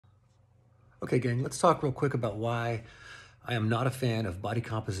Okay, gang, let's talk real quick about why I am not a fan of body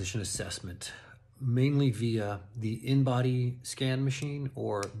composition assessment, mainly via the Inbody scan machine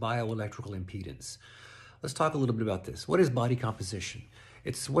or bioelectrical impedance. Let's talk a little bit about this. What is body composition?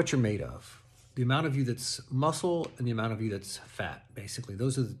 It's what you're made of. The amount of you that's muscle and the amount of you that's fat, basically.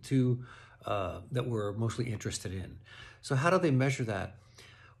 Those are the two that we're mostly interested in. So how do they measure that?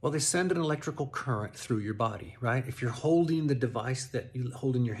 Well, they send an electrical current through your body, right? If you're holding the device that you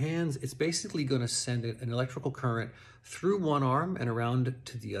hold in your hands, it's basically going to send an electrical current through one arm and around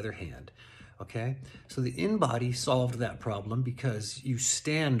to the other hand, okay? So the Inbody solved that problem because you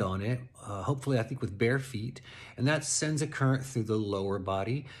stand on it, hopefully I think with bare feet, and that sends a current through the lower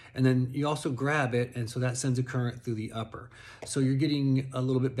body, and then you also grab it, and so that sends a current through the upper. So you're getting a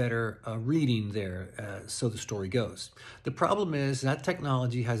little bit better reading there, so the story goes. The problem is that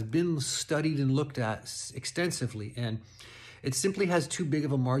technology has been studied and looked at extensively, and it simply has too big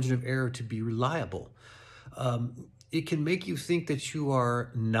of a margin of error to be reliable. It can make you think that you are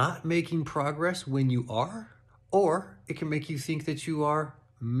not making progress when you are, or it can make you think that you are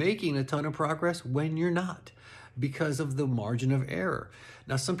making a ton of progress when you're not because of the margin of error.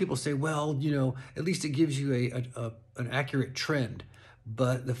 Now, some people say, well, you know, at least it gives you an accurate trend.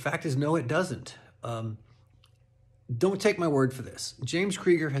 But the fact is, no, it doesn't. Don't take my word for this. James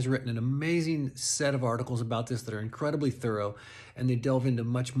Krieger has written an amazing set of articles about this that are incredibly thorough, and they delve into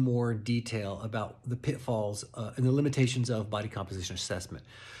much more detail about the pitfalls and the limitations of body composition assessment.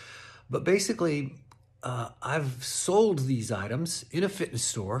 But basically, I've sold these items in a fitness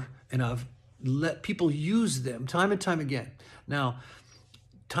store, and I've let people use them time and time again. Now,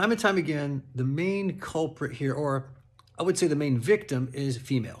 time and time again, the main culprit here, or I would say the main victim, is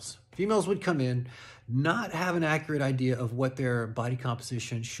females. Females would come in, not have an accurate idea of what their body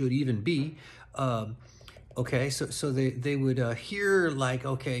composition should even be. Okay, so they would hear like,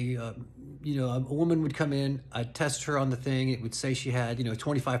 okay, you know, a woman would come in, I'd test her on the thing, it would say she had, you know,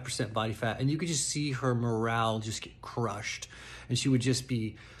 25% body fat, and you could just see her morale just get crushed, and she would just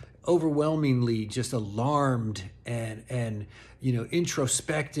be overwhelmingly just alarmed and you know,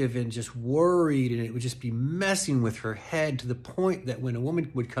 introspective and just worried, and it would just be messing with her head to the point that when a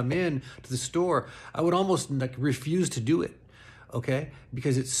woman would come in to the store, I would almost like refuse to do it, okay?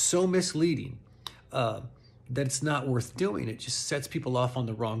 Because it's so misleading that it's not worth doing. It just sets people off on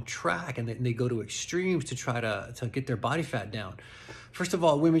the wrong track, and they go to extremes to try to get their body fat down. First of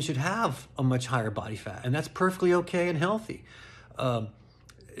all, women should have a much higher body fat, and that's perfectly okay and healthy.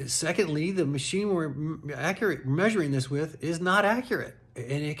 Secondly, the machine we're measuring this with is not accurate,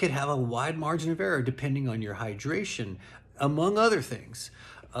 and it could have a wide margin of error depending on your hydration, among other things.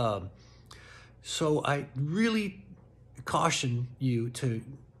 So I really caution you to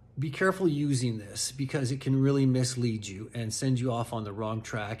be careful using this, because it can really mislead you and send you off on the wrong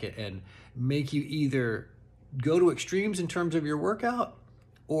track and make you either go to extremes in terms of your workout,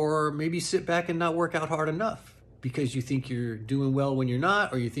 or maybe sit back and not work out hard enough because you think you're doing well when you're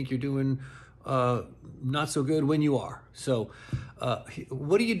not, or you think you're doing not so good when you are. So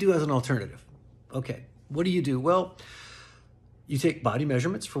what do you do as an alternative? Okay, what do you do? Well, you take body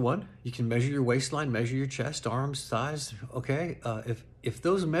measurements for one. You can measure your waistline, measure your chest, arms, thighs, okay? If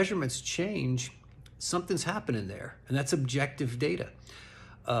those measurements change, something's happening there, and that's objective data.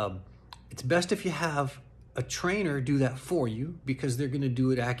 It's best if you have a trainer do that for you, because they're gonna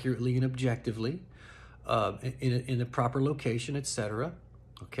do it accurately and objectively. In the proper location, etc.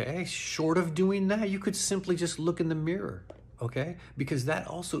 Okay, short of doing that, you could simply just look in the mirror, okay? Because that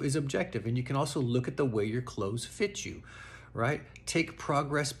also is objective, and you can also look at the way your clothes fit you, right? Take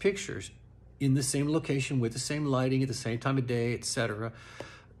progress pictures in the same location with the same lighting at the same time of day, etc.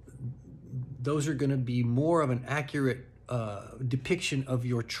 Those are gonna be more of an accurate depiction of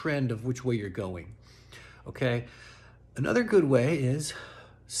your trend of which way you're going, okay? Another good way is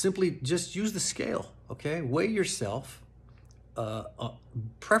simply just use the scale, okay? Weigh yourself,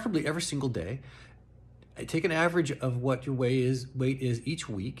 preferably every single day. Take an average of what your weight is each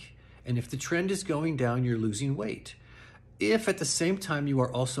week, and if the trend is going down, you're losing weight. If at the same time you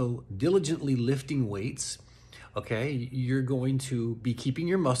are also diligently lifting weights, okay, you're going to be keeping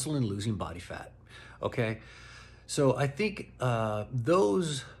your muscle and losing body fat, okay? So I think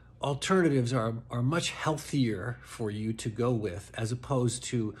those alternatives are much healthier for you to go with, as opposed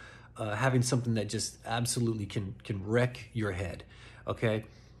to having something that just absolutely can wreck your head, okay?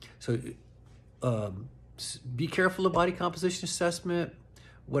 So be careful of body composition assessment.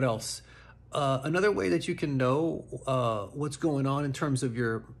 What else? Another way that you can know what's going on in terms of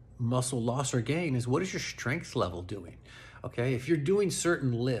your muscle loss or gain is, what is your strength level doing? Okay, if you're doing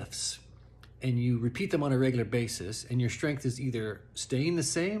certain lifts and you repeat them on a regular basis, and your strength is either staying the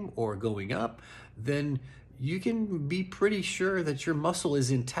same or going up, then you can be pretty sure that your muscle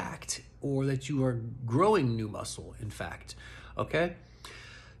is intact or that you are growing new muscle, in fact, okay?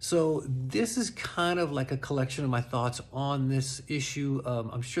 So this is kind of like a collection of my thoughts on this issue.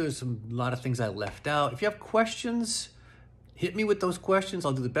 I'm sure there's a lot of things I left out. If you have questions, hit me with those questions.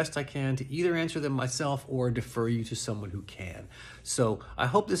 I'll do the best I can to either answer them myself or defer you to someone who can. So I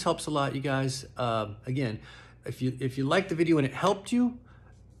hope this helps a lot, you guys. Again, if you liked the video and it helped you,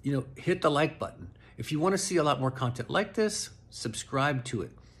 hit the like button. If you want to see a lot more content like this, subscribe to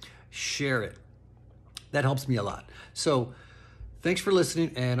it, share it. That helps me a lot. So thanks for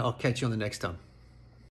listening, and I'll catch you on the next time.